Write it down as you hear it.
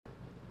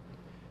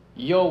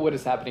Yo, what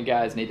is happening,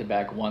 guys? Nathan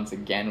back once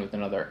again with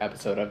another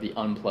episode of the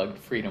Unplugged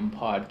Freedom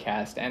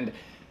Podcast. And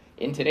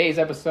in today's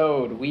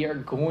episode, we are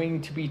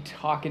going to be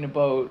talking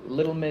about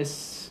Little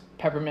Miss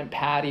Peppermint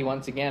Patty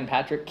once again,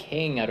 Patrick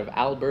King out of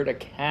Alberta,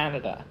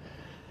 Canada.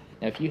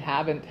 Now, if you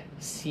haven't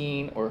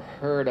seen or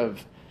heard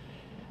of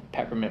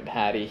Peppermint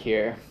Patty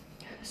here,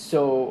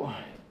 so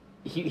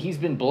he's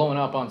been blowing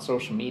up on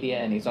social media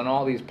and he's on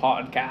all these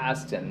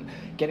podcasts and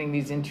getting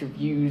these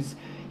interviews.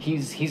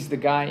 He's the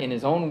guy, in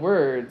his own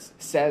words,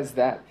 says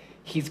that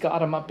he's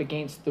got him up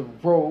against the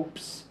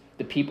ropes,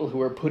 the people who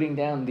are putting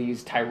down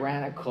these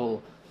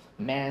tyrannical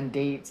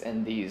mandates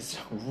and these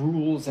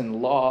rules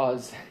and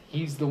laws.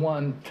 He's the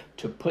one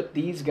to put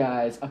these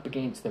guys up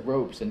against the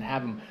ropes and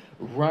have them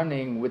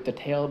running with the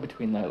tail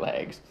between their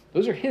legs.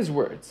 Those are his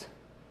words,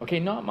 okay,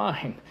 not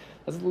mine.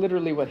 That's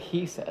literally what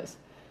he says.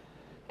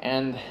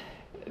 And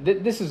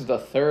this is the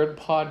third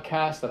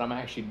podcast that I'm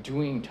actually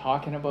doing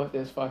talking about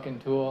this fucking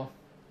tool.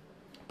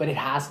 But it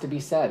has to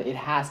be said. It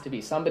has to be.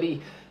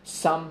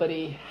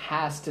 Somebody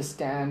has to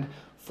stand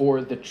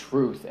for the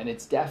truth. And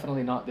it's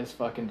definitely not this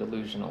fucking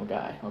delusional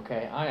guy,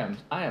 okay?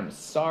 I am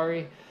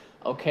sorry,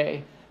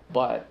 okay?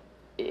 But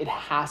it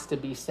has to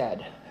be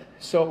said.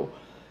 So,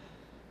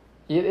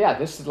 yeah,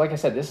 this is, like I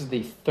said, this is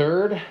the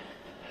third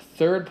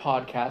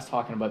podcast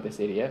talking about this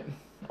idiot,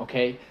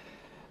 okay?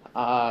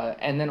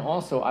 And then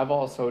also, I've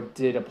also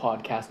did a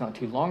podcast not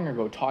too long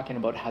ago talking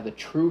about how the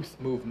truth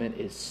movement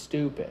is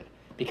stupid.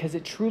 Because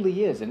it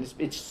truly is, and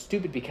it's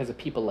stupid because of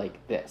people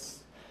like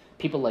this.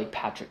 People like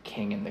Patrick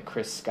King and the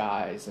Chris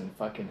Skies and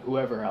fucking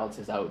whoever else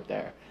is out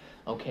there,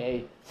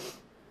 okay?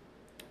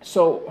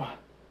 So,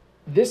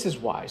 this is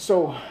why.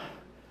 So,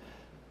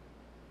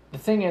 the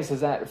thing is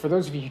that, for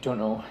those of you who don't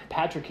know,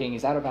 Patrick King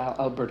is out of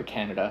Alberta,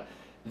 Canada.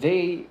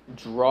 They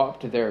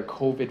dropped their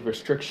COVID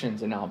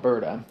restrictions in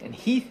Alberta, and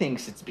he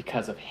thinks it's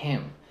because of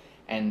him,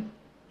 and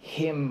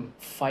him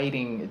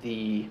fighting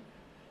the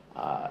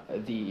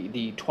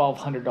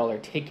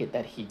 $1,200 ticket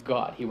that he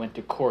got. He went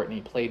to court and he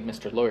played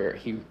Mr. Lawyer.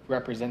 He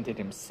represented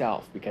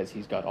himself because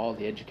he's got all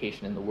the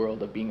education in the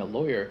world of being a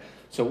lawyer.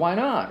 So why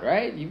not,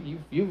 right?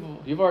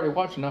 You've already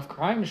watched enough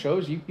crime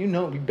shows. You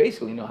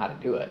basically know how to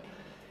do it,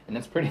 and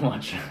that's pretty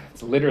much,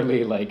 it's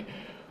literally like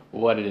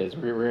what it is.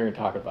 We're going to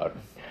talk about.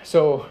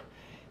 So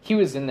he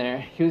was in there.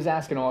 He was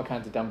asking all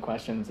kinds of dumb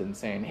questions and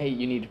saying, "Hey,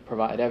 you need to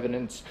provide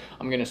evidence.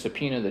 I'm going to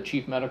subpoena the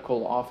chief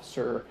medical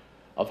officer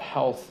of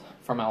health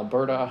from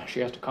Alberta. She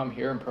has to come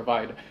here and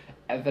provide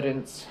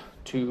evidence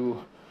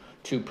to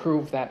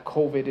prove that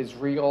COVID is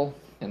real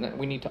and that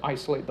we need to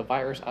isolate the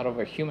virus out of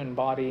a human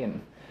body,"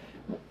 and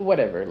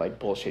whatever, like,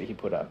 bullshit he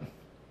put up.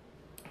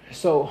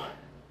 So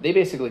they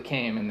basically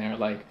came and they're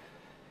like,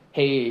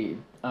 "Hey,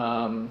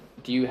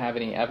 do you have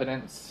any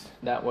evidence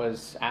that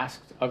was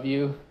asked of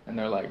you?" And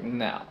they're like,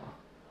 "No."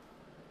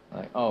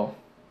 Like, "Oh,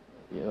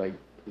 you're like,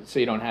 so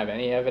you don't have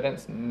any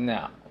evidence?"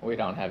 "No, we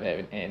don't have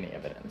any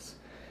evidence.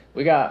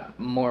 We got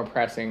more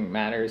pressing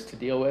matters to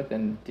deal with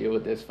than deal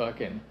with this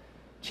fucking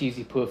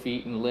cheesy poof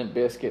eating, Limp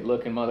Biscuit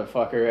looking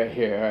motherfucker right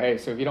here, all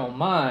right? So if you don't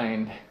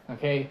mind,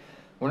 okay,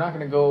 we're not going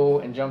to go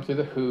and jump through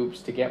the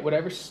hoops to get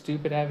whatever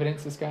stupid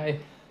evidence this guy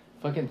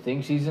fucking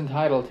thinks he's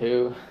entitled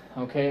to,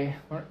 okay?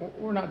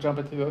 We're not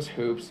jumping through those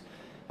hoops,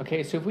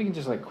 okay? So if we can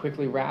just, like,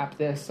 quickly wrap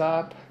this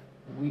up,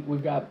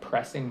 we've got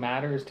pressing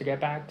matters to get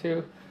back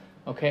to,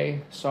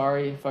 okay?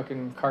 Sorry,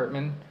 fucking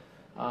Cartman,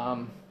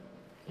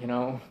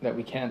 that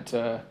we can't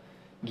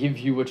give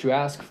you what you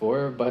ask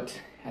for, but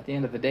at the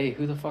end of the day,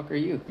 who the fuck are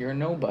you? You're a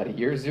nobody.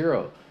 You're a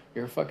zero.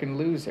 You're a fucking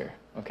loser,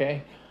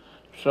 okay?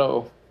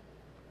 So,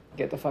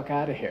 get the fuck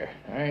out of here,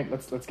 all right?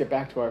 Let's get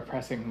back to our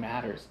pressing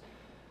matters.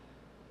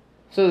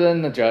 So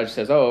then the judge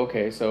says, "Oh,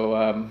 okay,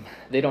 so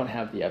they don't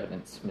have the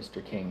evidence,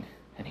 Mr. King."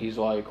 And he's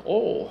like,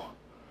 "Oh,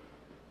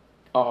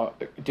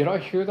 did I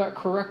hear that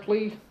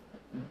correctly,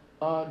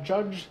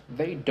 Judge?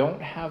 They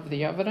don't have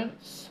the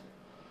evidence?"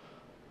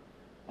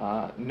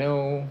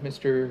 "No,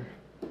 Mr.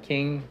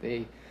 King,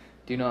 they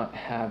do not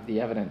have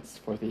the evidence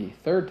for the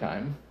third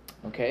time,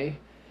 okay?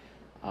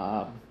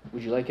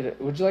 Would you like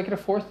it a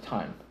fourth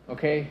time,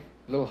 okay?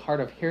 A little hard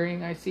of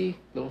hearing, I see.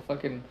 Little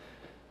fucking,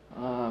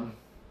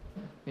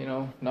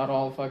 not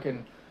all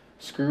fucking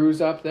screws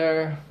up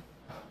there."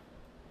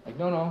 Like,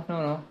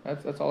 no.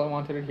 That's all I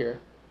wanted to hear.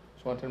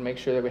 Just wanted to make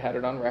sure that we had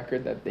it on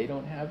record that they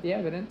don't have the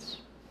evidence.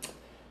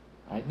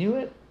 I knew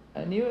it.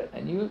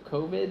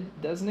 COVID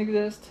doesn't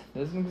exist,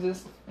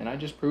 and I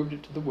just proved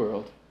it to the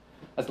world.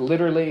 That's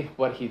literally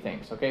what he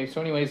thinks, okay?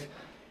 So anyways,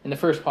 in the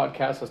first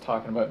podcast, I was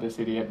talking about this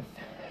idiot.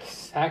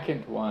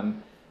 Second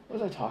one, what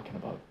was I talking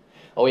about?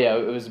 Oh yeah,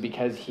 it was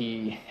because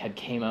he had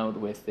came out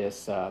with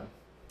this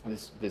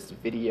this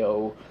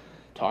video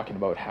talking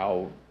about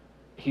how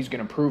he's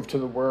going to prove to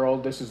the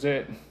world, this is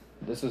it.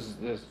 This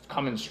is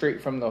coming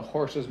straight from the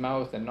horse's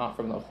mouth and not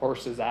from the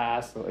horse's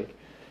ass. Like,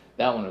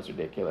 that one was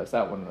ridiculous.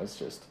 That one was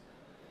just,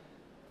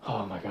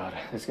 oh my God,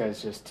 this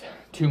guy's just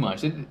too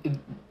much.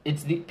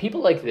 It's the people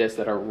like this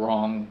that are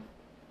wrong,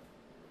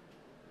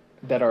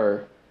 that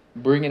are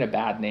bringing a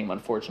bad name,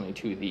 unfortunately,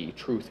 to the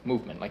truth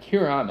movement. Like,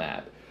 here I'm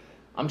at,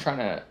 I'm trying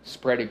to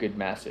spread a good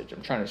message.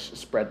 I'm trying to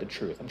spread the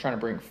truth. I'm trying to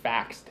bring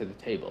facts to the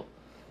table.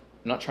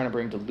 I'm not trying to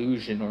bring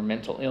delusion or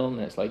mental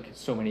illness like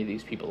so many of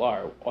these people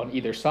are on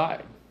either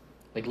side.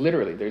 Like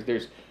literally,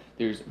 there's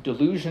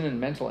delusion and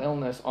mental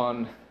illness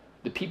on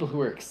the people who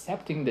are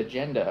accepting the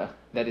agenda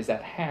that is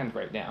at hand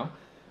right now.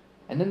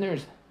 And then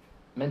there's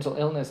mental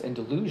illness and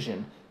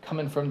delusion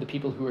coming from the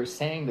people who are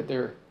saying that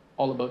they're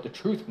all about the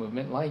truth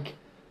movement, like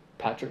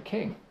Patrick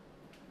King.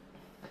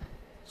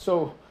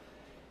 So,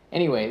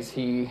 anyways,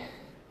 he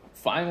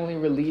finally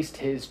released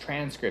his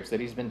transcripts that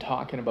he's been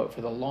talking about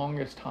for the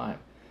longest time.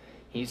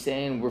 He's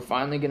saying we're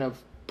finally going to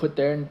put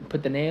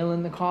the nail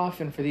in the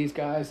coffin for these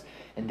guys,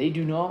 and they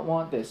do not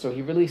want this. So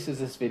he releases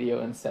this video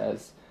and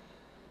says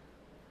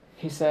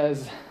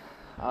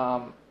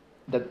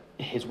that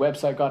his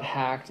website got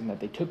hacked and that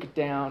they took it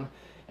down,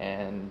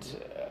 and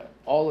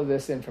all of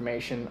this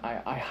information.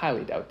 I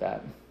highly doubt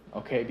that,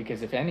 okay?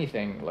 Because if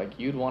anything, like,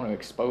 you'd want to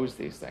expose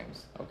these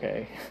things,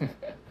 okay?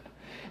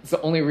 It's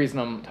the only reason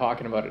I'm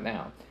talking about it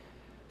now.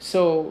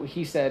 So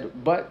he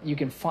said, but you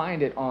can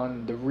find it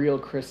on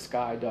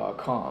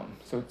therealchris.com.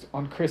 So it's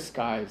on Chris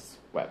Sky's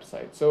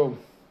website. So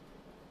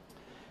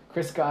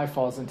Chris Sky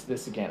falls into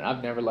this again.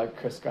 I've never liked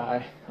Chris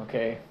Sky,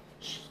 okay?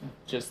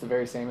 Just the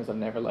very same as I've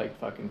never liked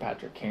fucking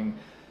Patrick King.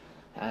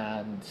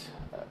 And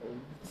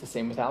it's the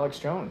same with Alex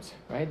Jones,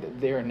 right?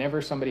 They are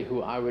never somebody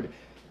who I would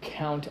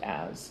count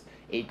as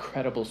a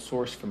credible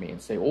source for me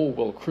and say, oh,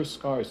 well, Chris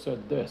Sky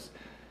said this.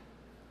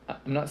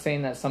 I'm not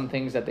saying that some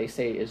things that they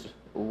say is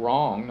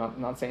wrong,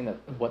 not saying that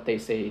what they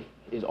say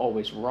is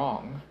always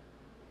wrong,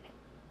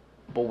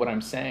 but what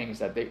I'm saying is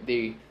that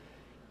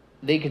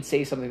they could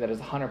say something that is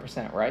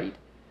 100% right,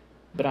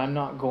 but I'm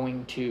not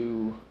going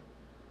to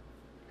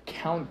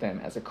count them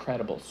as a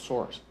credible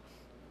source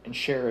and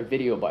share a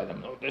video by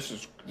them. Oh, this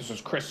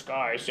is Chris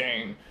Sky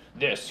saying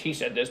this. He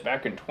said this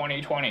back in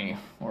 2020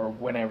 or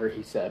whenever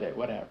he said it,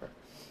 whatever.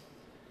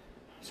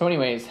 So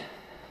anyways,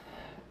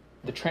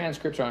 the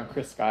transcripts are on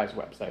Chris Sky's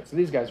website. So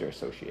these guys are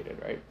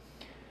associated, right?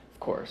 Of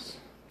course.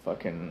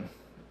 Fucking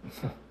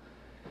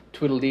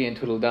Tweedledee and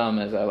Tweedledum,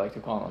 as I like to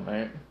call them,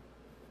 right?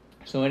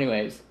 So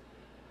anyways,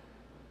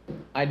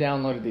 I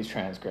downloaded these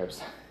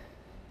transcripts.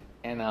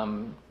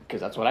 And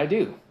because that's what I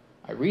do.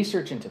 I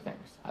research into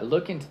things. I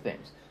look into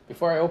things.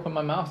 Before I open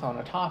my mouth on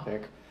a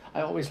topic,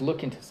 I always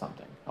look into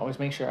something. I always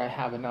make sure I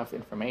have enough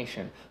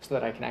information so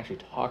that I can actually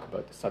talk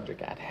about the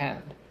subject at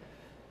hand.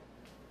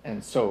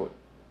 And so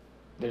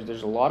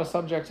there's a lot of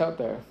subjects out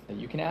there that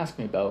you can ask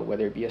me about,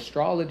 whether it be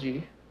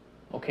astrology,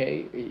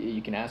 okay?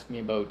 You can ask me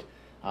about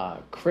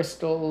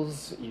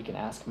crystals. You can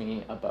ask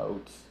me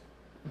about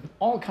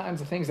all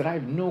kinds of things that I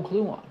have no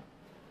clue on.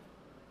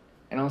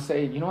 And I'll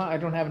say, you know what, I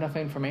don't have enough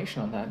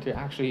information on that to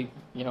actually,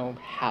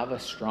 have a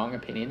strong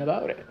opinion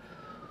about it.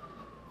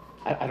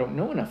 I don't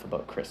know enough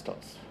about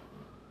crystals.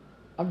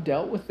 I've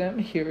dealt with them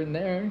here and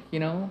there,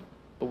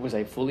 but was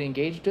I fully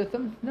engaged with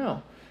them?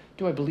 No.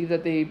 Do I believe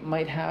that they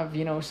might have,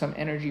 some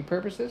energy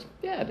purposes?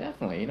 Yeah,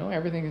 definitely.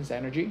 Everything is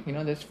energy.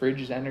 This fridge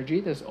is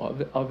energy. This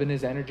oven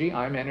is energy.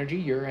 I'm energy.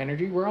 You're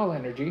energy. We're all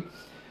energy.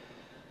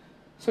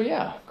 So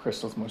yeah,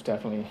 crystals most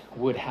definitely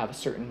would have a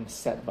certain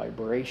set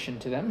vibration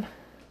to them.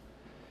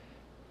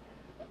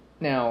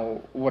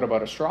 Now, what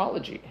about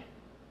astrology?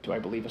 Do I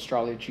believe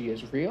astrology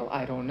is real?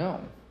 I don't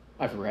know.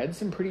 I've read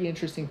some pretty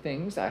interesting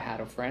things. I had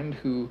a friend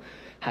who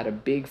had a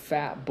big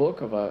fat book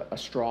of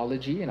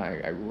astrology, and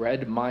I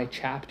read my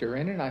chapter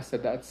in it, and I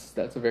said, that's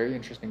a very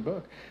interesting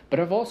book. But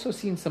I've also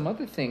seen some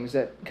other things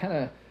that kind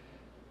of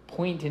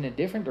point in a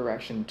different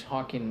direction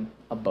talking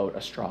about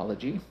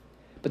astrology.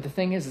 But the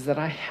thing is that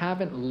I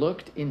haven't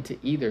looked into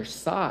either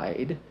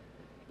side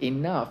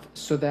enough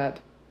so that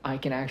I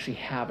can actually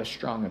have a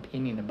strong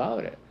opinion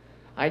about it.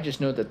 I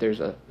just know that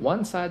there's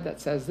one side that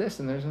says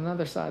this, and there's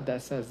another side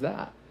that says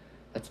that.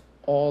 That's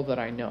all that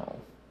I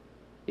know.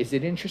 Is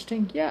it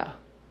interesting? Yeah.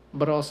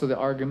 But also the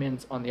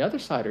arguments on the other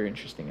side are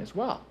interesting as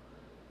well.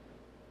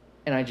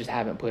 And I just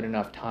haven't put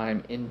enough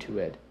time into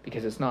it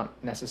because it's not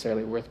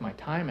necessarily worth my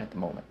time at the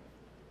moment.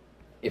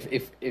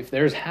 If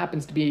there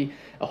happens to be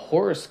a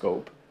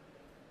horoscope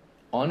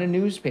on a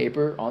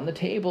newspaper on the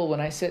table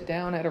when I sit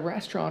down at a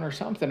restaurant or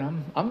something,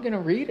 I'm going to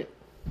read it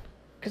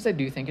because I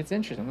do think it's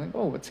interesting. I'm like,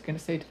 oh, what's it going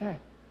to say today?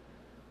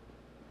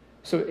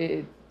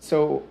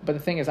 But the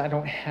thing is, I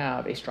don't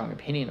have a strong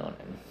opinion on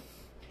it.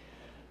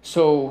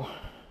 So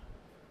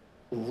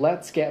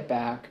let's get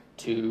back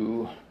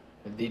to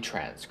the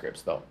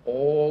transcripts, the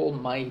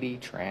almighty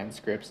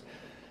transcripts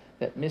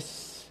that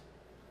Miss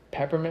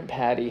Peppermint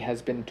Patty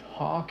has been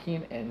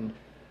talking and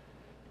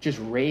just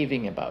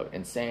raving about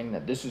and saying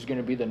that this is going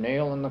to be the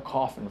nail in the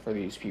coffin for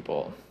these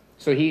people.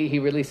 So he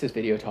released this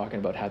video talking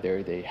about how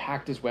they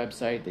hacked his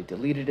website, they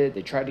deleted it,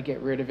 they tried to get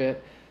rid of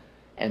it,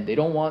 and they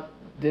don't want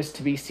this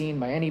to be seen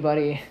by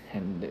anybody,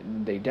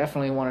 and they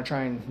definitely want to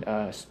try and,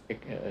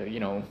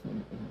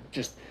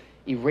 just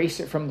erase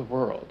it from the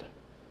world.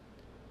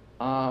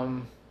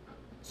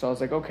 So I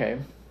was like, okay,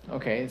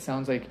 it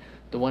sounds like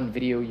the one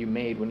video you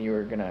made when you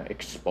were going to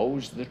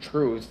expose the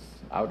truth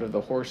out of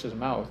the horse's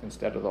mouth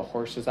instead of the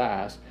horse's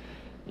ass.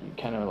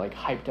 kind of like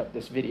hyped up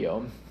this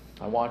video.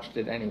 I watched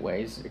it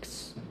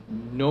anyways,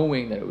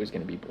 knowing that it was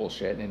going to be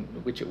bullshit, and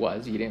which it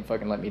was. You didn't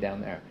fucking let me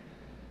down there.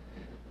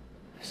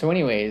 So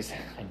anyways,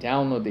 I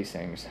download these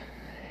things,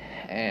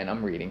 and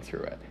I'm reading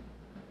through it.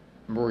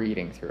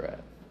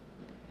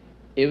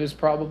 It was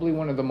probably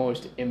one of the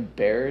most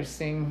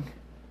embarrassing,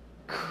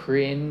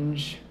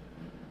 cringe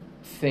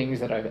things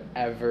that I've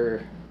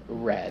ever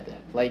read.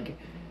 Like,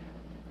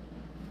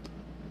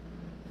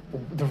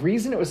 the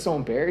reason it was so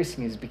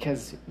embarrassing is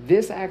because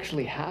this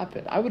actually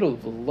happened. I would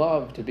have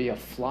loved to be a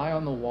fly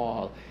on the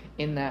wall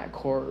in that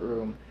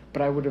courtroom,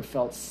 but I would have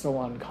felt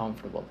so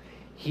uncomfortable.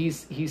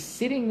 He's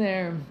sitting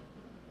there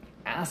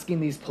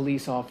asking these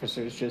police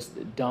officers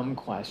just dumb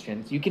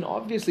questions. You can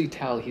obviously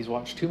tell he's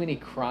watched too many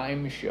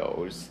crime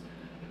shows,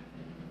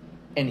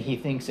 and he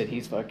thinks that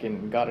he's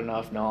fucking got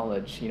enough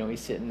knowledge. You know,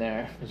 he's sitting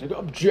there. He's like,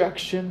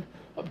 objection.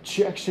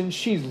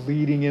 She's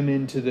leading him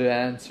into the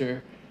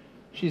answer.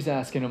 She's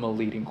asking him a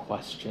leading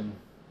question,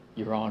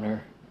 Your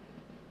Honor.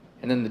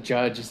 And then the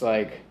judge is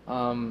like,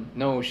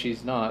 no,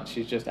 she's not.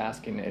 She's just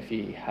asking if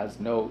he has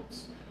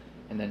notes.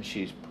 And then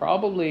she's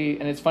probably,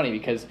 and it's funny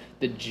because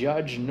the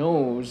judge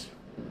knows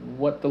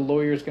what the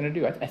lawyer's going to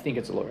do. I think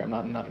it's a lawyer.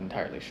 I'm not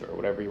entirely sure,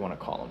 whatever you want to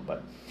call him.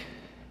 But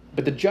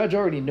the judge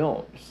already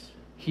knows.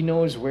 He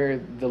knows where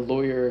the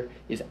lawyer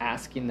is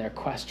asking their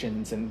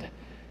questions, and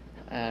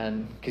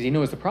because he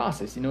knows the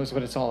process. He knows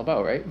what it's all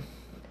about, right?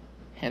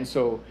 And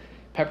so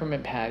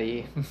Peppermint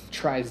Patty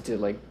tries to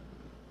like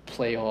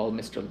play all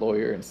Mr.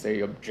 Lawyer and say,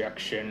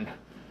 objection,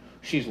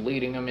 she's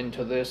leading him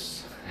into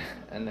this.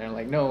 And they're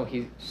like, no,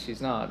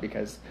 she's not,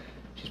 because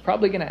she's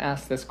probably going to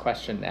ask this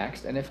question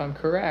next. And if I'm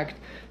correct,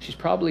 she's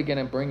probably going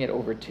to bring it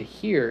over to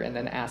here and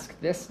then ask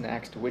this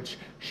next, which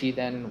she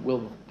then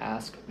will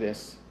ask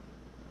this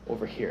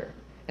over here.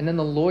 And then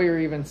the lawyer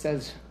even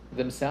says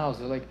themselves,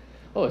 they're like,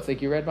 oh, it's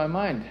like you read my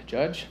mind,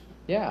 Judge.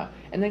 Yeah.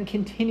 And then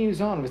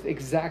continues on with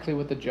exactly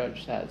what the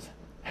judge says.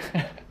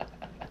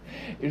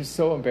 It was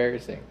so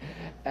embarrassing.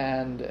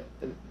 And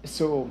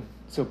so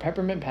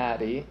Peppermint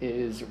Patty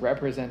is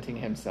representing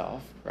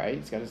himself, right?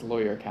 He's got his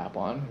lawyer cap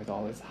on with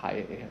all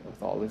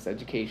his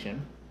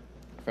education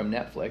from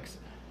Netflix.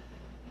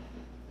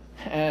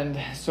 And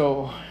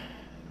so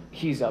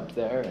he's up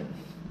there and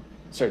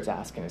starts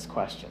asking his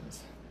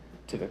questions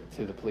to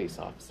the police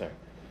officer.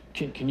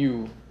 Did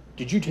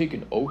you take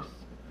an oath?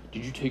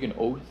 Did you take an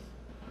oath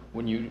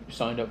when you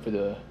signed up for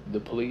the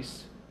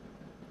police?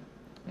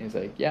 And he's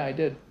like, yeah, I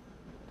did.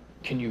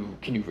 Can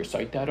you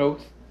recite that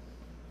oath?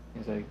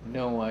 He's like,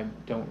 no, I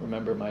don't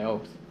remember my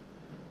oath.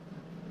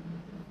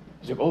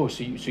 He's like, oh,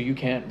 so you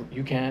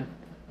can't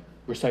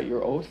recite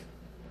your oath?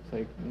 It's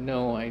like,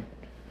 no, I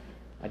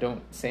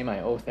don't say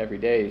my oath every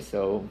day,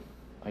 so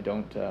I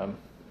don't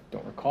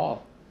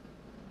recall.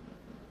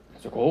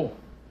 It's like, oh,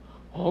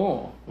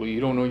 well, you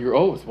don't know your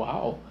oath,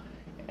 wow.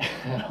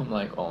 And I'm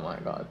like, oh my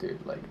God,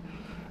 dude, like,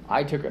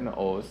 I took an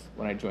oath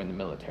when I joined the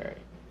military.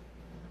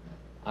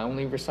 I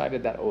only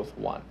recited that oath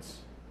once.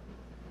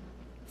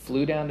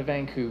 Flew down to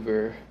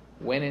Vancouver,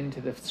 went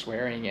into the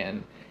swearing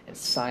in, and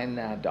signed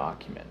that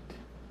document.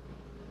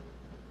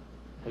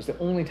 It was the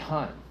only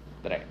time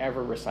that I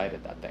ever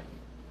recited that thing.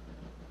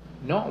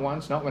 Not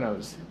once, not when I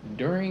was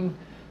during,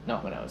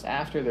 not when I was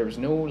after. There was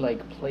no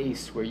like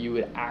place where you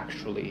would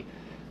actually,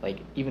 like,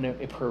 even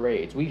at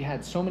parades. We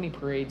had so many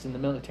parades in the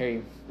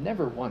military,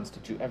 never once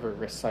did you ever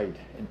recite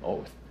an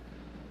oath.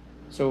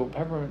 So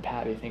Peppermint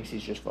Patty thinks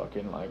he's just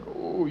fucking like,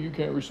 oh, you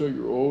can't recite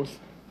your oath.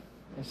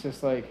 It's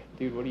just like,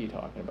 dude, what are you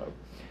talking about?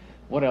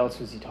 What else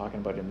was he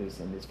talking about in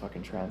these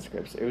fucking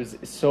transcripts? It was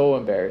so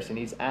embarrassing.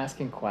 He's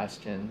asking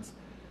questions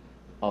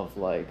of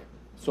like,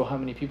 so how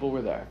many people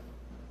were there?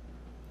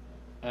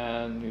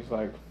 And he's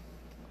like,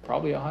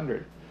 probably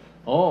 100.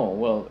 Oh,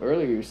 well,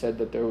 earlier you said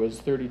that there was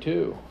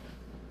 32.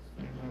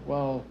 And I'm like,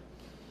 well,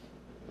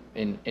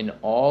 in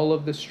all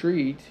of the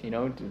street, you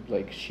know,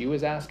 like she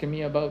was asking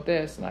me about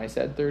this and I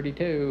said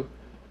 32.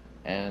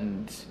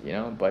 And, you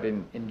know, but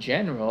in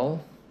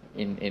general,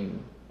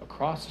 in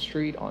across the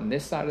street, on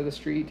this side of the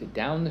street,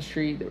 down the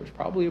street, there was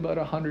probably about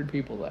 100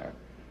 people there.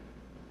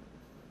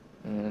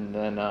 And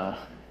then, oh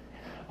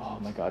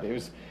my God,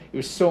 it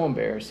was so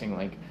embarrassing.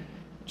 Like,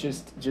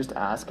 just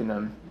asking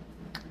them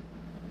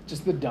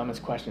just the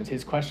dumbest questions.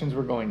 His questions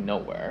were going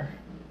nowhere.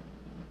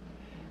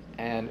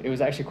 And it was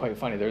actually quite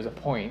funny. There was a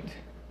point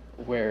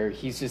where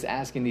he's just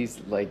asking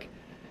these like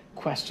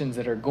questions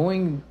that are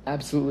going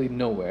absolutely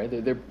nowhere.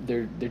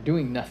 They're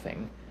doing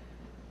nothing.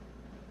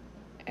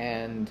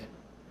 And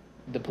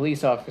the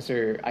police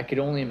officer, I could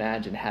only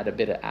imagine, had a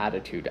bit of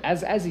attitude,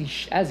 as he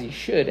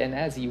should, and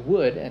as he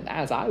would, and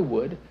as I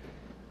would,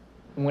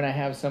 when I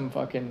have some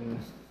fucking,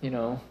 you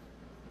know,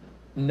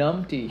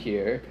 numpty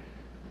here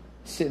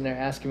sitting there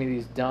asking me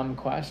these dumb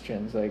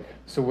questions, like,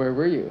 so where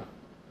were you?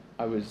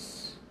 I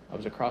was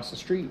across the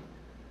street.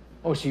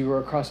 Oh, so you were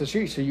across the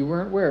street, so you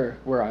weren't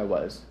where I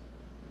was.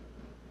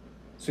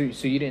 So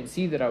you didn't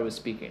see that I was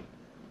speaking.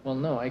 Well,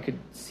 no, I could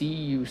see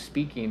you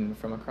speaking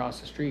from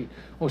across the street.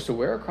 Oh, so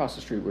where across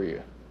the street were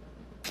you?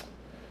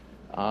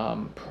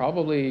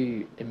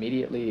 probably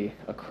immediately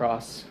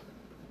across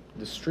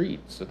the street.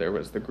 So there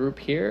was the group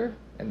here,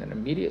 and then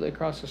immediately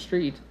across the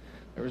street,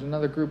 there was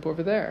another group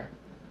over there.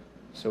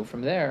 So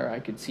from there, I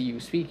could see you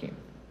speaking.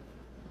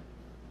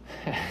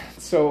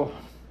 So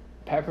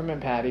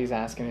Peppermint Patty's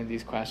asking her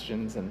these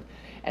questions, and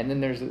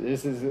then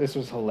this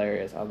was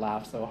hilarious. I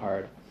laughed so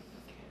hard.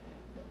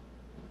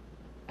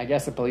 I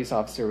guess the police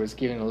officer was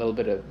being a little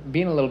bit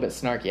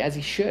snarky, as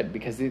he should,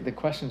 because the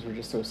questions were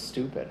just so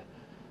stupid.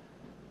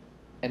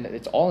 And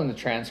it's all in the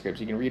transcripts.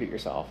 You can read it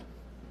yourself.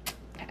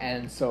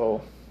 And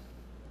so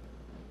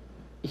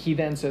he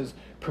then says,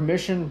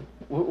 permission,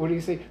 what do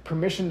you say?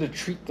 Permission to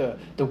treat the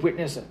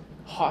witness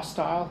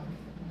hostile?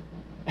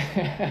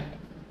 I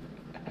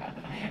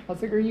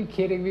was like, are you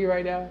kidding me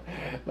right now?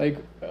 Like,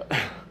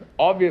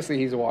 obviously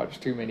he's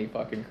watched too many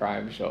fucking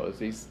crime shows.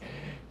 He's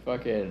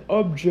fucking,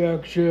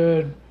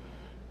 objection,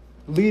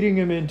 leading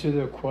him into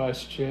the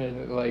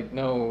question. Like,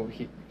 no,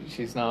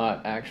 she's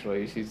not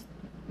actually. She's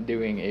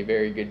doing a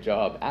very good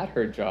job at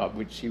her job,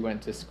 which she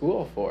went to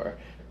school for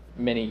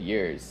many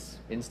years,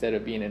 instead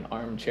of being an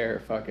armchair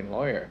fucking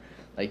lawyer,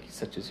 like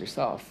such as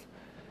yourself.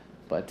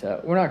 But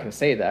we're not going to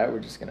say that. We're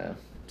just going to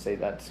say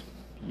that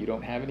you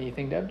don't have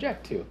anything to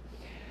object to.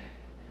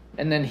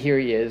 And then here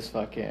he is,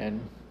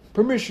 fucking,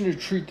 permission to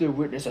treat the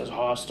witness as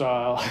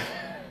hostile.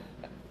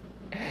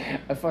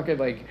 I fucking,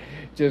 like,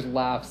 just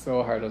laughed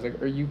so hard. I was like,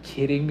 are you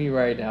kidding me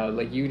right now?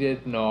 Like, you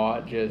did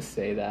not just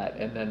say that.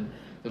 And then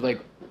they're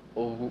like,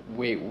 oh,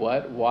 wait,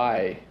 what?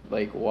 Why?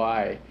 Like,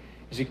 why?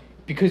 He's like,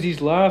 because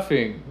he's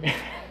laughing.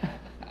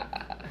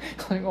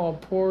 Like, oh,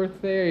 poor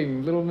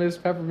thing. Little Miss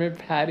Peppermint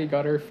Patty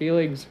got her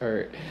feelings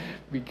hurt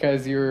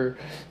because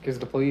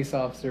the police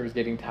officer was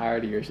getting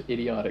tired of your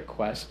idiotic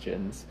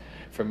questions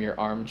from your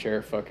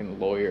armchair fucking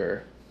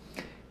lawyer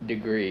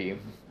degree.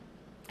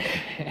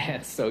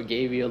 And so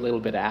gave you a little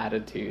bit of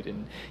attitude,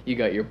 and you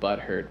got your butt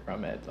hurt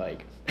from it.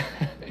 Like,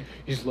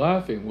 he's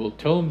laughing. Well,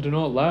 tell him to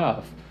not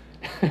laugh.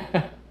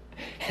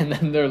 And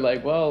then they're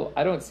like, well,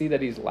 I don't see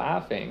that he's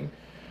laughing,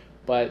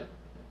 but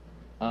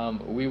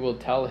we will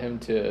tell him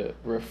to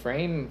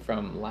refrain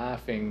from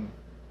laughing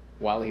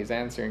while he's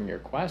answering your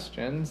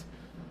questions.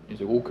 He's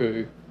like,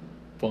 okay,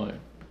 fine,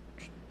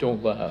 just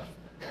don't laugh.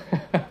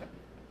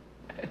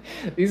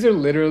 These are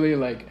literally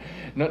like,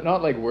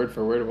 not like word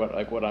for word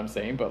what I'm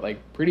saying, but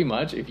like pretty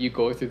much if you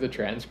go through the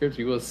transcripts,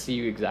 you will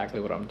see exactly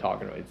what I'm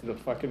talking about. It's the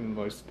fucking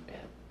most,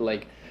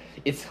 like,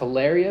 it's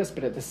hilarious,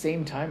 but at the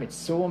same time, it's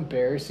so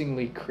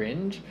embarrassingly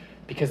cringe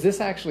because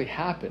this actually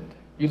happened.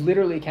 You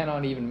literally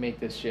cannot even make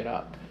this shit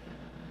up.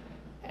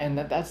 And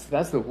that's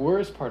the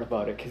worst part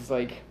about it, because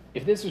like,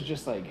 if this was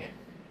just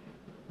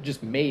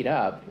made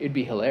up, it'd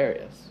be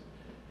hilarious.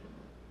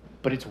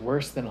 But it's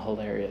worse than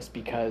hilarious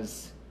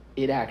because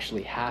it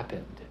actually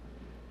happened.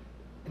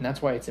 And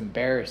that's why it's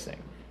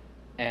embarrassing.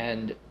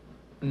 And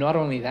not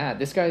only that,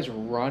 this guy's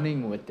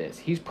running with this.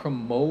 He's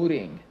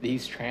promoting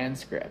these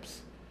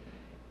transcripts.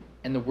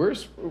 And the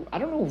worst, I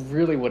don't know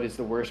really what is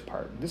the worst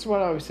part. This is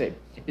what I always say.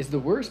 Is the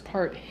worst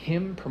part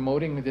him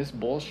promoting this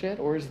bullshit,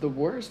 or is the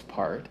worst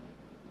part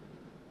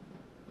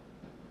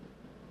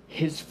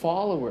his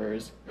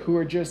followers who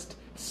are just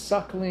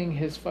suckling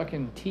his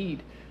fucking teat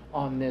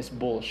on this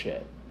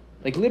bullshit?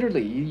 Like,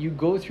 literally, you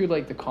go through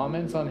like the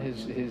comments on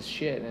his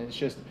shit, and it's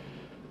just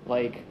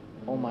like,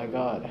 oh my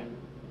god.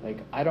 Like,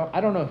 I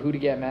don't know who to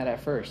get mad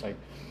at first. Like,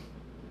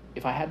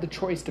 if I had the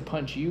choice to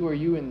punch you or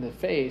you in the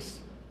face,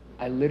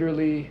 I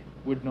literally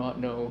would not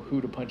know who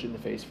to punch in the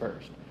face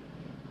first.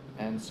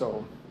 And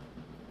so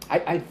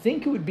I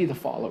think it would be the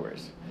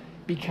followers,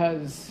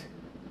 because,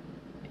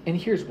 and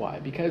here's why,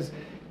 because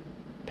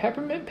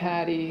Peppermint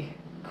Patty,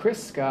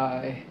 Chris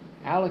Sky,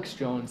 Alex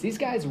Jones, these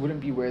guys wouldn't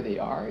be where they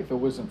are if it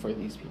wasn't for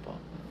these people.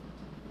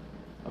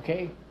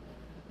 Okay?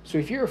 So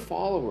if you're a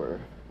follower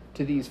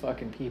to these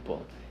fucking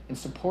people and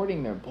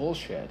supporting their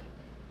bullshit,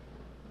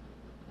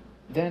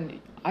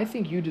 then I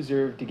think you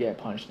deserve to get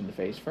punched in the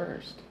face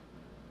first.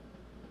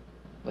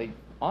 Like,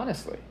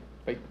 honestly.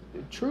 Like,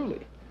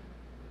 truly.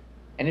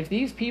 And if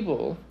these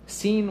people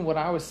seen what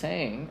I was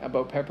saying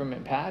about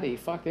Peppermint Patty,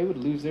 fuck, they would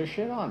lose their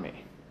shit on me.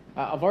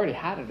 I've already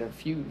had it a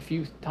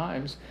few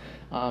times.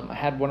 I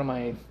had one of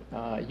my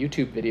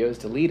YouTube videos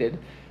deleted,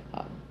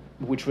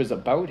 which was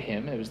about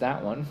him. It was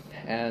that one,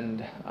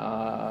 and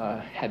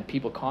had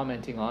people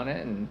commenting on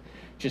it and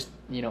just,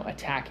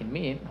 attacking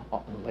me.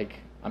 Like,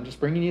 I'm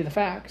just bringing you the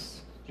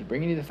facts.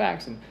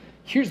 And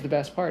here's the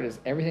best part: is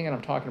everything that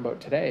I'm talking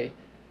about today,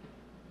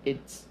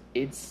 it's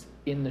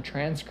in the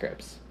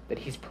transcripts that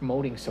he's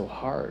promoting so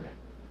hard.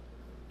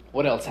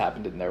 What else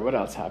happened in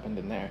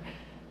there?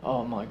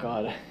 Oh my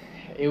god.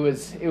 It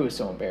was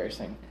so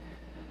embarrassing.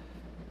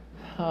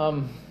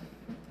 I'm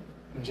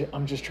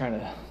just trying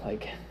to,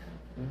 like,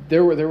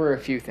 there were a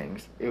few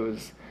things. It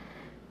was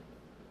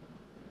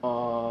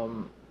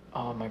oh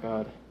my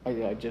god.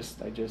 I just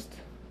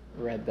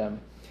read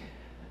them.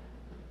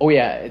 Oh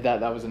yeah,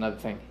 that was another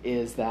thing,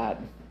 is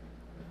that,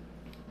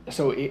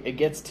 so it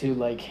gets to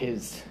like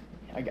his,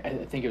 I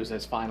think it was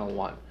his final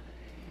one,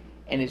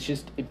 and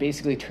it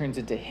basically turns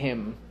into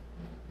him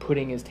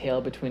putting his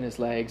tail between his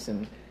legs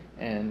and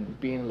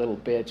being a little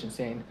bitch and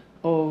saying,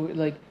 "Oh,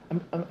 like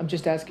I'm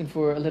just asking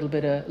for a little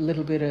bit of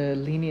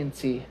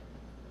leniency.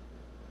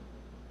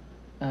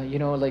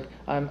 Like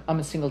I'm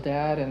a single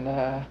dad and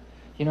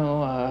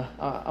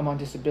I'm on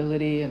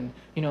disability and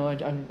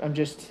I'm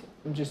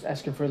just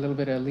asking for a little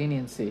bit of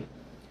leniency."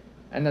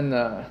 And then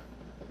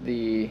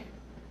the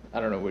I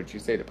don't know what you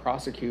say, the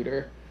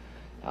prosecutor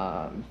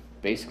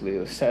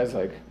basically says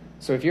like,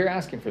 "So if you're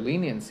asking for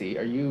leniency,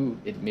 are you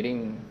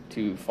admitting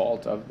to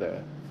fault of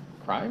the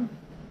crime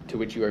to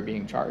which you are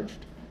being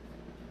charged?"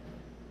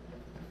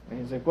 And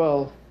he's like,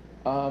 "Well,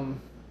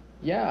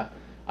 yeah,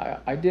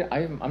 I did.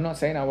 I'm not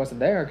saying I wasn't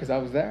there because I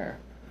was there."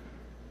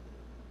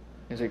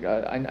 He's like,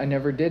 I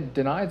never did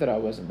deny that I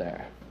wasn't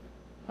there.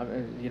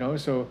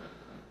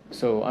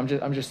 So I'm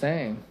just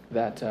saying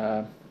that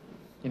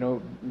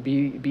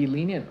be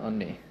lenient on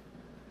me."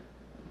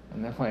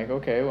 And I'm like,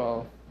 okay,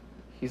 well,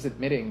 he's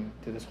admitting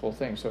to this whole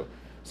thing. So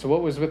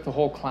what was with the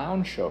whole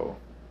clown show?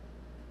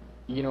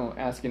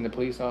 Asking the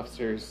police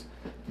officers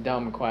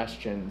dumb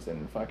questions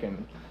and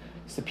fucking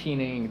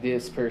subpoenaing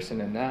this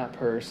person and that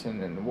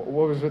person, and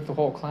what was with the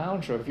whole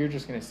clown show if you're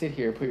just gonna sit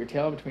here, put your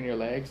tail between your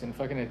legs, and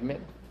fucking admit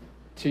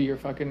to your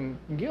fucking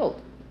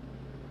guilt?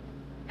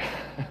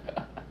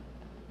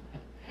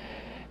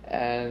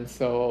 And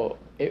so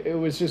it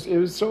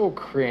was so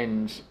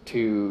cringe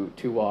to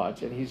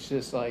watch, and he's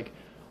just like,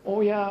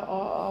 "Oh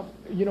yeah,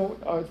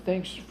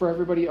 thanks for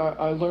everybody.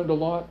 I learned a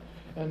lot,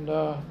 and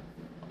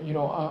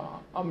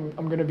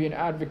I'm gonna be an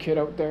advocate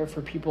out there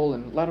for people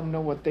and let them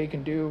know what they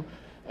can do."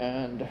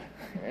 And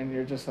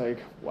you're just like,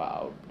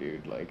 wow,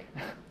 dude, like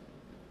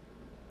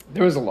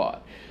there was a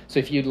lot. So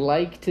if you'd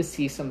like to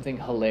see something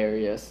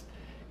hilarious,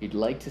 you'd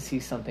like to see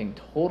something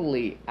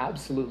totally,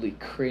 absolutely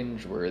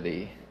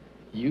cringeworthy,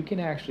 you can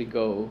actually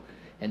go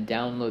and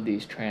download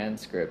these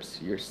transcripts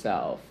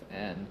yourself.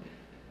 And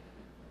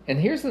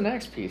here's the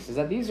next piece, is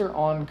that these are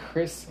on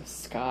Chris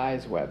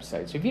Sky's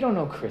website. So if you don't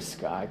know Chris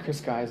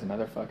Sky is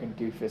another fucking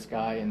doofus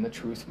guy in the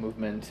truth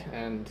movement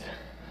and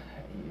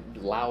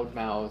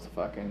loudmouth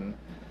fucking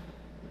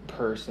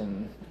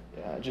person,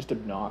 just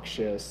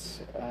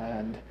obnoxious.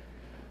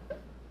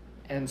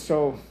 And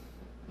so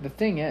the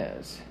thing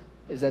is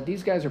that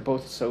these guys are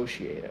both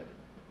associated.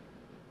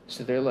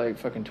 So they're like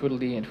fucking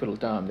Tweedledee and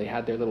Tweedledum. They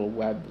had their little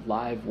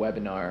live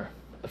webinar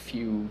a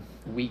few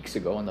weeks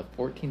ago on the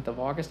 14th of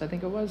August, I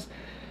think it was.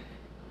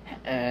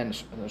 And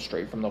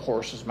straight from the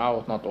horse's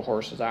mouth, not the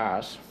horse's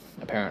ass,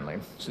 apparently.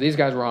 So these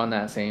guys were on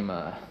that same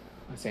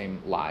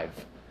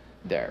live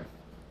there.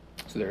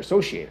 So they're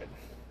associated.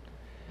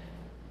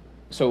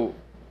 So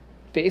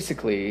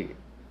basically,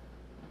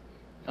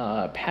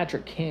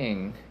 Patrick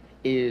King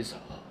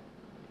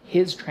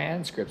his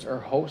transcripts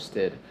are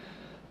hosted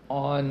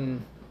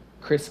on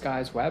Chris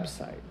Sky's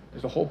website.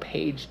 There's a whole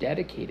page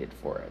dedicated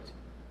for it.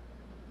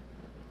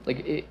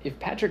 Like, if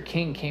Patrick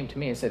King came to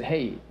me and said,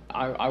 "Hey,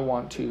 I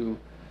want to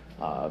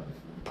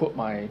put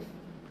my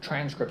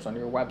transcripts on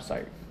your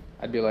website,"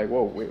 I'd be like,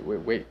 "Whoa,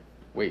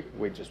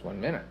 wait just 1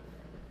 minute.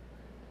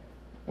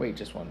 Wait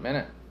just 1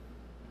 minute.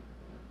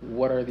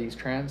 What are these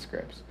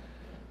transcripts?"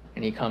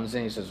 And he comes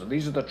in, he says, "Well,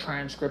 these are the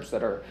transcripts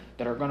that are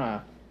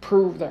gonna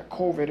prove that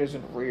COVID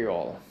isn't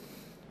real,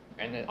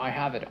 and I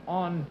have it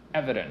on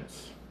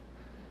evidence."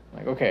 I'm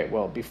like, okay,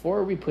 well,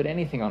 before we put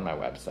anything on my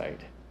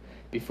website,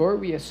 before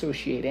we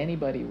associate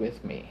anybody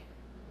with me,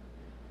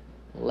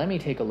 let me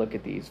take a look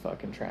at these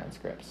fucking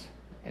transcripts,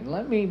 and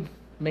let me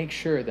make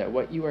sure that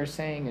what you are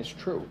saying is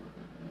true,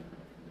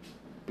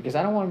 because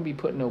I don't want to be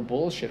putting no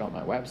bullshit on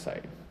my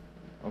website,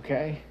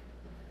 okay?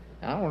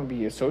 I don't want to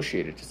be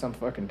associated to some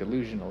fucking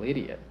delusional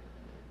idiot.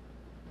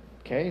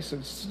 Okay, so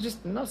it's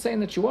just, I'm not saying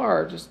that you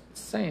are, just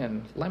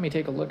saying, let me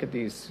take a look at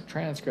these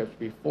transcripts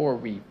before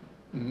we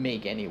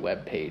make any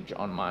web page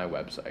on my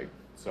website.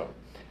 So,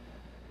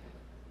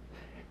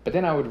 but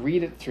then I would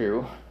read it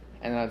through,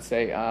 and I'd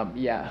say,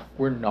 yeah,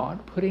 we're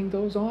not putting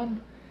those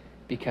on,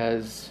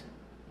 because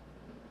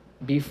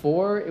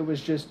before it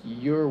was just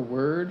your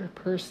word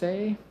per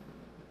se.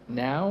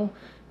 Now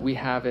we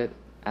have it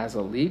as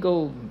a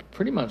legal,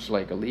 pretty much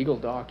like a legal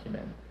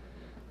document,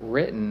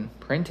 written,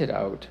 printed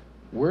out,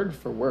 word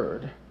for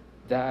word,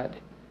 that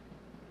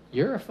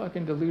you're a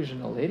fucking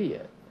delusional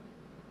idiot.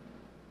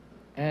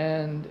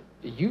 And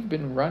you've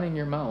been running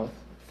your mouth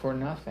for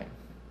nothing.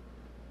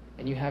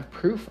 And you have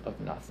proof of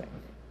nothing.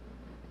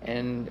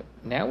 And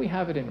now we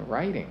have it in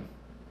writing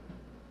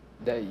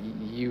that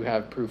you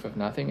have proof of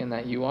nothing and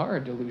that you are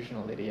a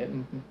delusional idiot.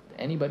 And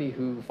anybody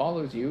who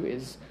follows you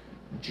is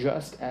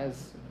just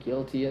as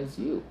guilty as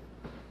you.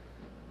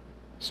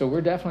 So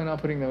we're definitely not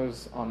putting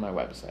those on my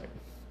website,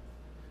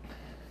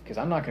 because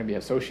I'm not going to be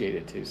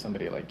associated to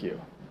somebody like you.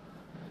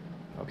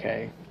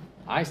 Okay?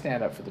 I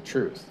stand up for the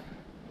truth.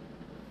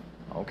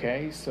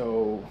 Okay?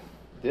 So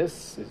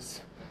this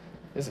is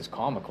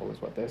comical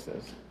is what this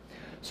is.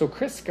 So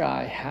Chris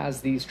Sky has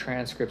these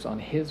transcripts on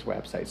his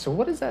website. So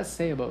what does that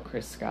say about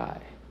Chris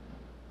Sky?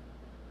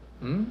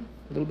 A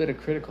little bit of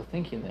critical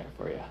thinking there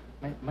for you.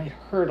 Might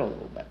hurt a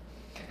little bit.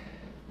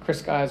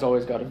 Chris Guy's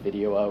always got a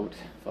video out,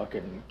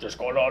 fucking just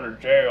got out of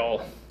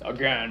jail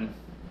again.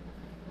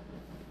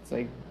 It's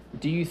like,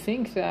 do you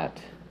think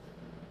that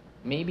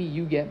maybe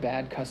you get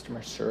bad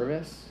customer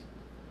service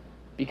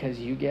because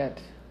you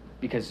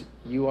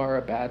are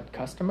a bad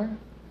customer?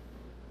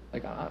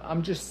 Like,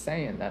 I'm just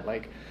saying that,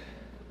 like,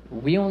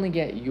 we only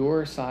get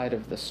your side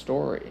of the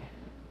story.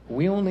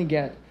 We only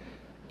get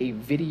a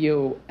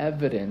video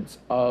evidence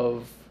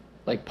of,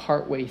 like,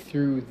 partway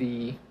through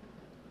the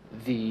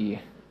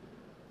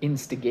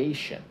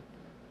instigation.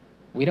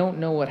 We don't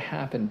know what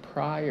happened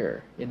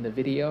prior in the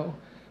video.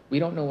 We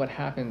don't know what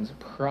happens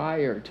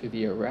prior to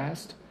the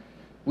arrest.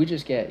 We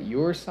just get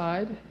your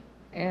side,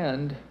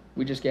 and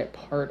we just get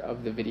part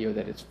of the video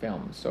that it's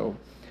filmed. So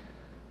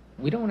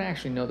we don't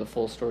actually know the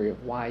full story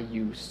of why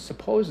you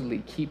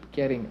supposedly keep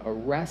getting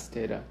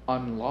arrested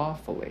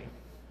unlawfully.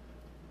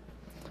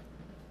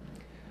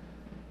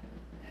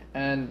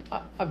 And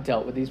I've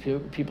dealt with these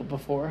people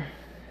before.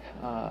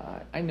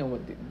 I know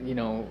what,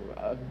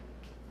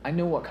 I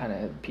know what kind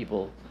of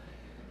people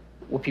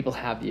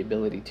have the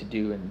ability to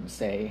do and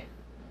say,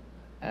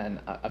 and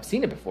I've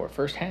seen it before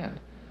firsthand,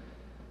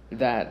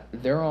 that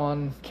they're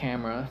on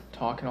camera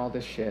talking all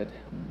this shit,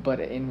 but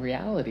in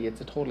reality, it's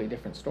a totally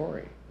different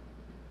story.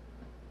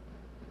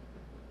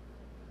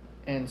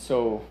 And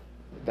so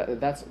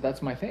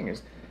that's my thing,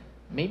 is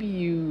maybe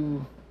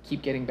you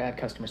keep getting bad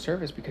customer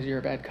service because you're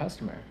a bad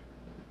customer.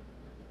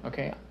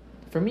 Okay?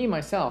 For me,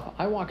 myself,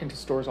 I walk into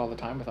stores all the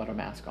time without a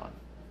mask on.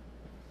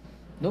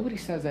 Nobody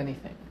says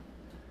anything.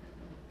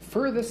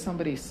 Furthest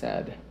somebody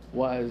said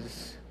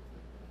was,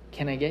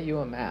 "Can I get you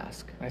a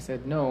mask?" I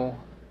said, "No,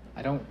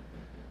 I don't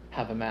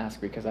have a mask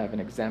because I have an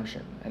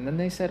exemption." And then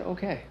they said,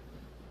 "Okay."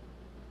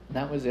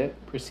 That was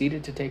it.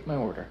 Proceeded to take my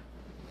order.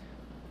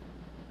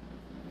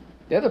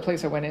 The other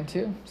place I went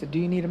into said, "Do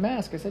you need a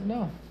mask?" I said,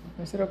 "No."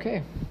 I said,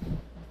 "Okay.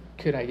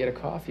 Could I get a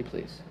coffee,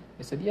 please?"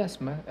 They said, "Yes,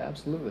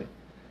 absolutely."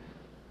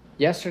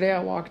 Yesterday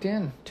I walked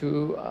in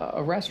to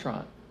a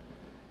restaurant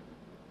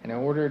and I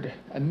ordered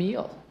a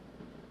meal.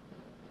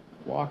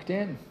 Walked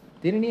in.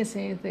 They didn't even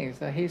say anything. They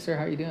said, "Hey sir,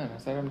 how are you doing?" I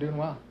said, "I'm doing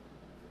well.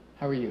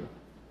 How are you?"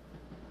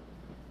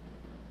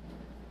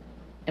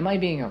 Am I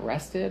being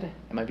arrested?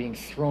 Am I being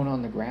thrown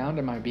on the ground?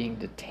 Am I being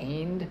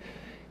detained?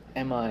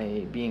 Am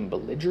I being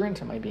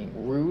belligerent? Am I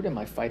being rude? Am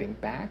I fighting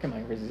back? Am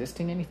I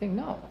resisting anything?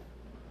 No.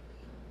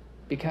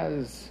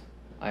 Because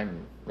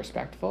I'm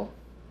respectful.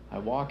 I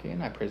walk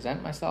in, I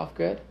present myself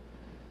good.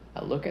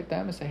 I look at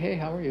them and say, "Hey,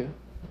 how are you?"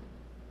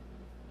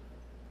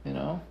 You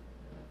know?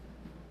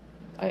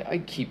 I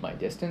keep my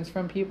distance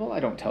from people. I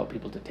don't tell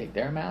people to take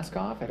their mask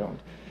off. I don't,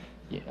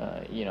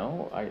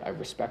 I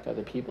respect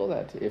other people,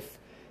 that if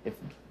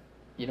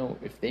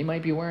they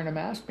might be wearing a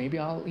mask, maybe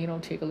I'll,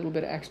 take a little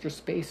bit of extra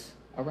space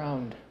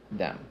around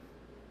them.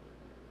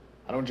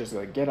 I don't just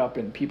get up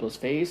in people's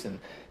face and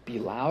be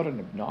loud and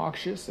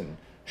obnoxious and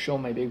show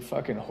my big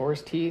fucking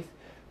horse teeth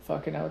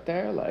fucking out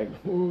there like,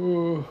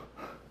 ooh,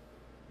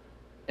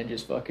 and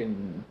just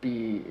fucking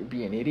be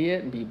an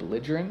idiot and be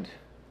belligerent,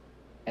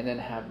 and then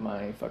have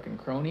my fucking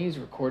cronies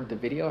record the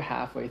video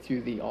halfway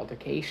through the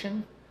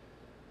altercation.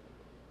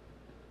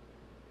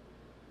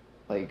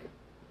 Like,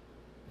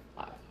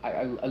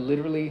 I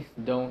literally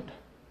don't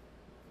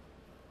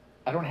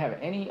have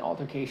any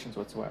altercations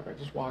whatsoever. I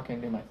just walk in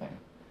and do my thing.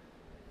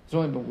 There's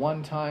only been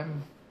one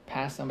time,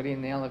 passed somebody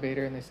in the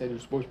elevator and they said, "You're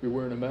supposed to be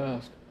wearing a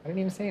mask." I didn't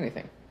even say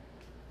anything.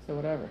 So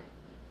whatever.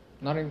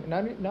 Not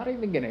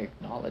even gonna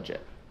acknowledge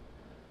it.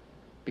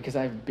 Because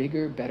I have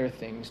bigger, better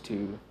things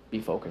to be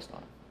focused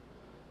on.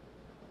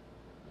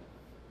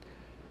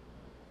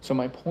 So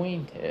my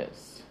point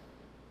is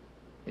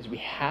we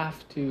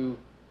have to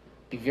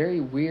be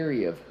very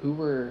wary of who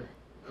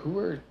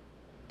we're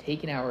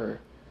taking our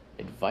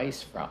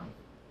advice from,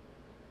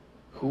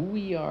 who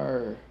we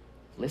are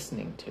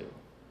listening to,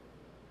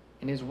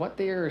 and is what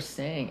they are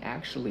saying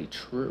actually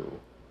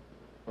true,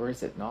 or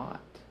is it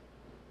not?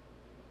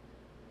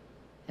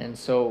 And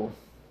so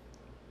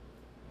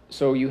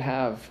you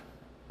have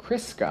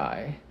Chris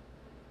Guy,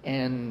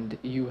 and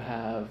you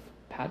have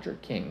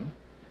Patrick King.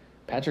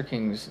 Patrick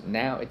King's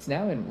it's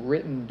now in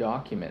written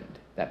document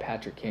that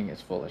Patrick King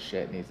is full of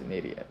shit and he's an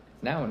idiot.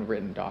 It's now in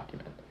written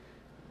document.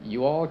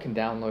 You all can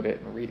download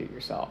it and read it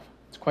yourself.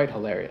 It's quite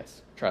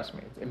hilarious. Trust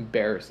me, it's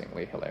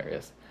embarrassingly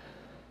hilarious.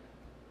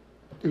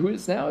 Who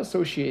is now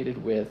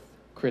associated with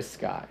Chris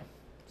Sky.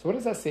 So what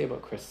does that say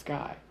about Chris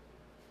Sky?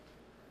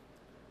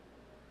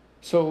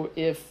 So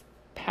if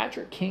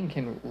Patrick King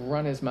can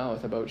run his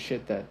mouth about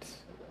shit that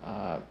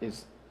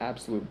is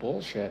absolute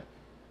bullshit,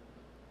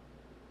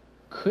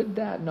 could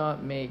that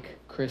not make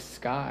Chris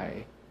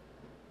Sky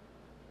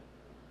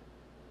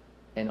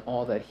and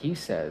all that he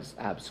says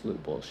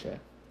absolute bullshit?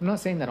 I'm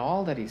not saying that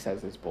all that he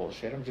says is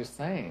bullshit. I'm just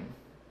saying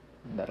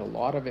that a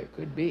lot of it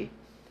could be.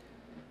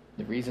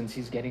 The reasons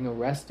he's getting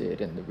arrested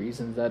and the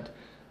reasons that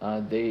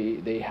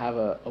they have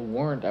a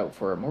warrant out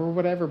for him or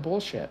whatever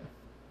bullshit.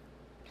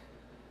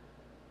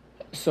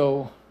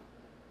 So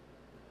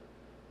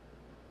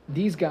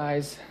these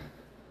guys,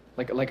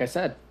 like I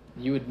said,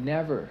 you would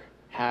never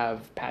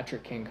have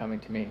Patrick King coming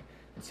to me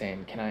and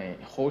saying, can I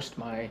host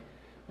my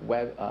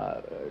web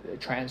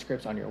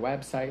transcripts on your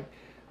website?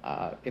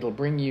 It'll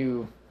bring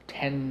you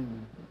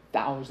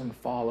 10,000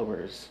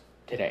 followers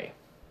today.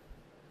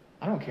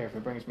 I don't care if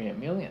it brings me 1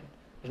 million.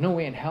 There's no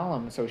way in hell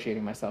I'm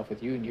associating myself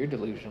with you and your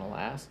delusional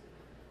ass.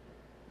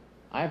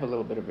 I have a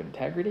little bit of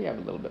integrity. I have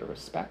a little bit of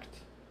respect.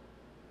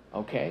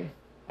 Okay?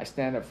 I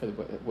stand up for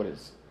what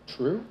is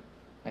true.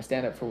 I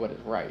stand up for what is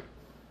right.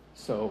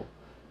 So,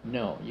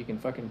 no, you can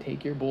fucking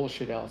take your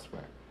bullshit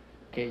elsewhere.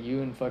 Okay,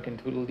 you and fucking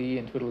Tweedledee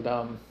and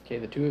Tweedledum, okay,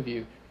 the two of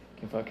you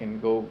can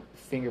fucking go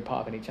finger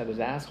popping each other's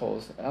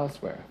assholes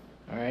elsewhere.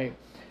 Alright?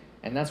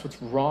 And that's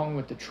what's wrong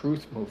with the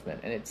truth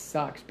movement. And it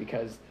sucks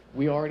because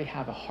we already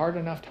have a hard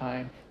enough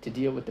time to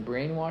deal with the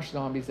brainwashed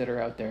zombies that are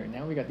out there. And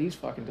now we got these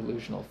fucking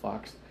delusional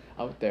fucks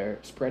out there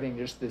spreading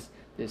just this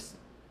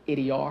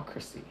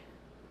idiocracy.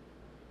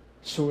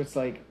 So it's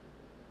like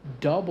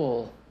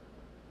double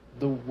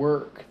the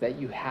work that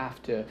you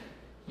have to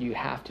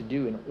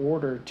do in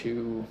order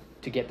to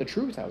get the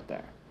truth out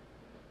there.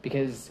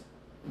 Because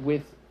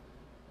with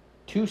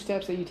 2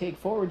 steps that you take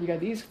forward, you got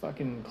these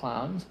fucking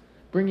clowns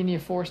bringing you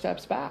 4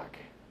 steps back.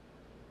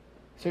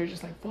 So you're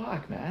just like,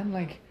 fuck, man,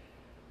 like,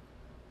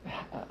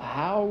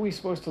 how are we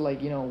supposed to, like,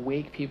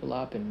 wake people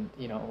up and,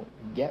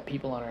 get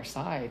people on our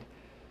side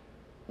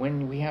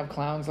when we have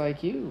clowns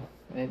like you?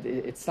 And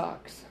it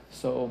sucks.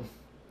 So,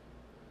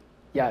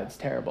 yeah, it's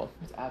terrible.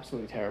 It's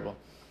absolutely terrible.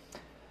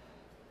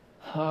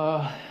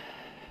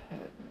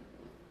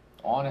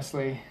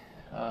 Honestly,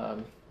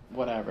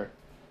 whatever,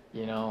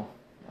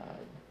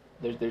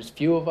 there's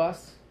few of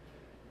us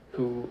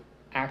who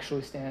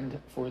actually stand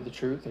for the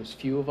truth. There's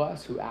few of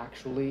us who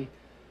actually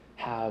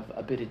have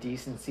a bit of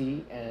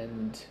decency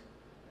and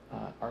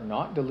are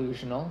not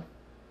delusional,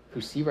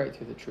 who see right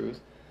through the truth.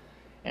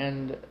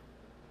 And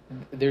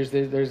there's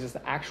this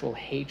actual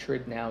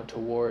hatred now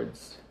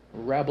towards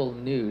Rebel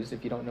News.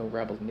 If you don't know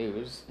Rebel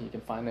News, you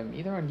can find them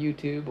either on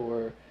YouTube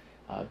or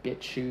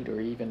BitChute or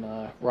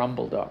even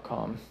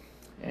Rumble.com.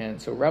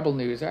 And so Rebel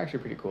News are actually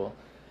pretty cool.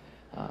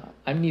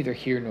 I'm neither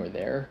here nor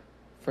there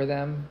for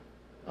them.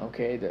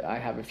 Okay, I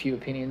have a few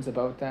opinions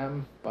about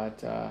them,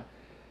 but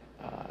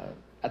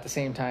at the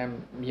same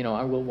time,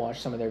 I will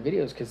watch some of their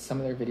videos because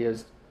some of their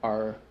videos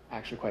are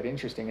actually quite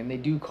interesting, and they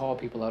do call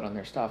people out on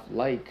their stuff,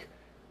 like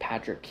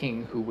Patrick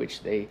King,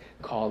 which they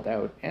called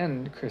out,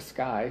 and Chris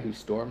Sky, who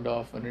stormed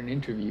off on an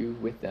interview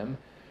with them,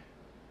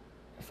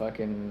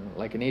 fucking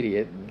like an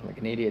idiot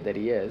that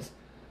he is.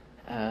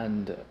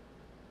 And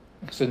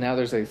so now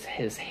there's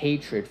his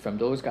hatred from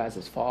those guys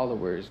as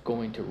followers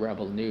going to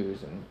Rebel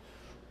News, and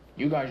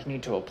you guys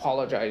need to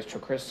apologize to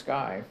Chris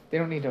Sky. They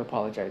don't need to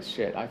apologize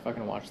shit. I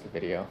fucking watched the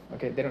video.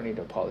 Okay, they don't need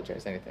to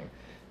apologize anything.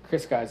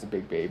 Chris Sky's a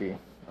big baby.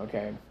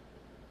 Okay,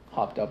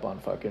 hopped up on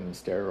fucking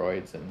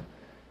steroids and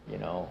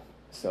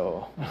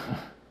so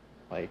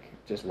like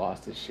just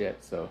lost his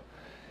shit. So,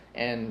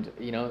 and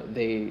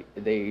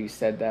they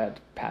said that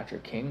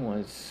Patrick King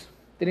was.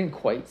 They didn't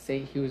quite say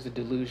he was a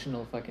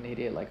delusional fucking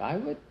idiot like I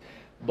would,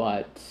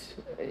 but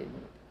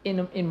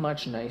in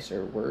much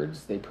nicer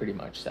words, they pretty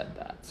much said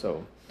that.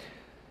 So.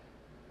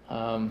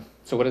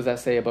 So what does that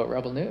say about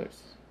Rebel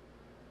News?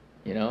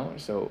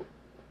 So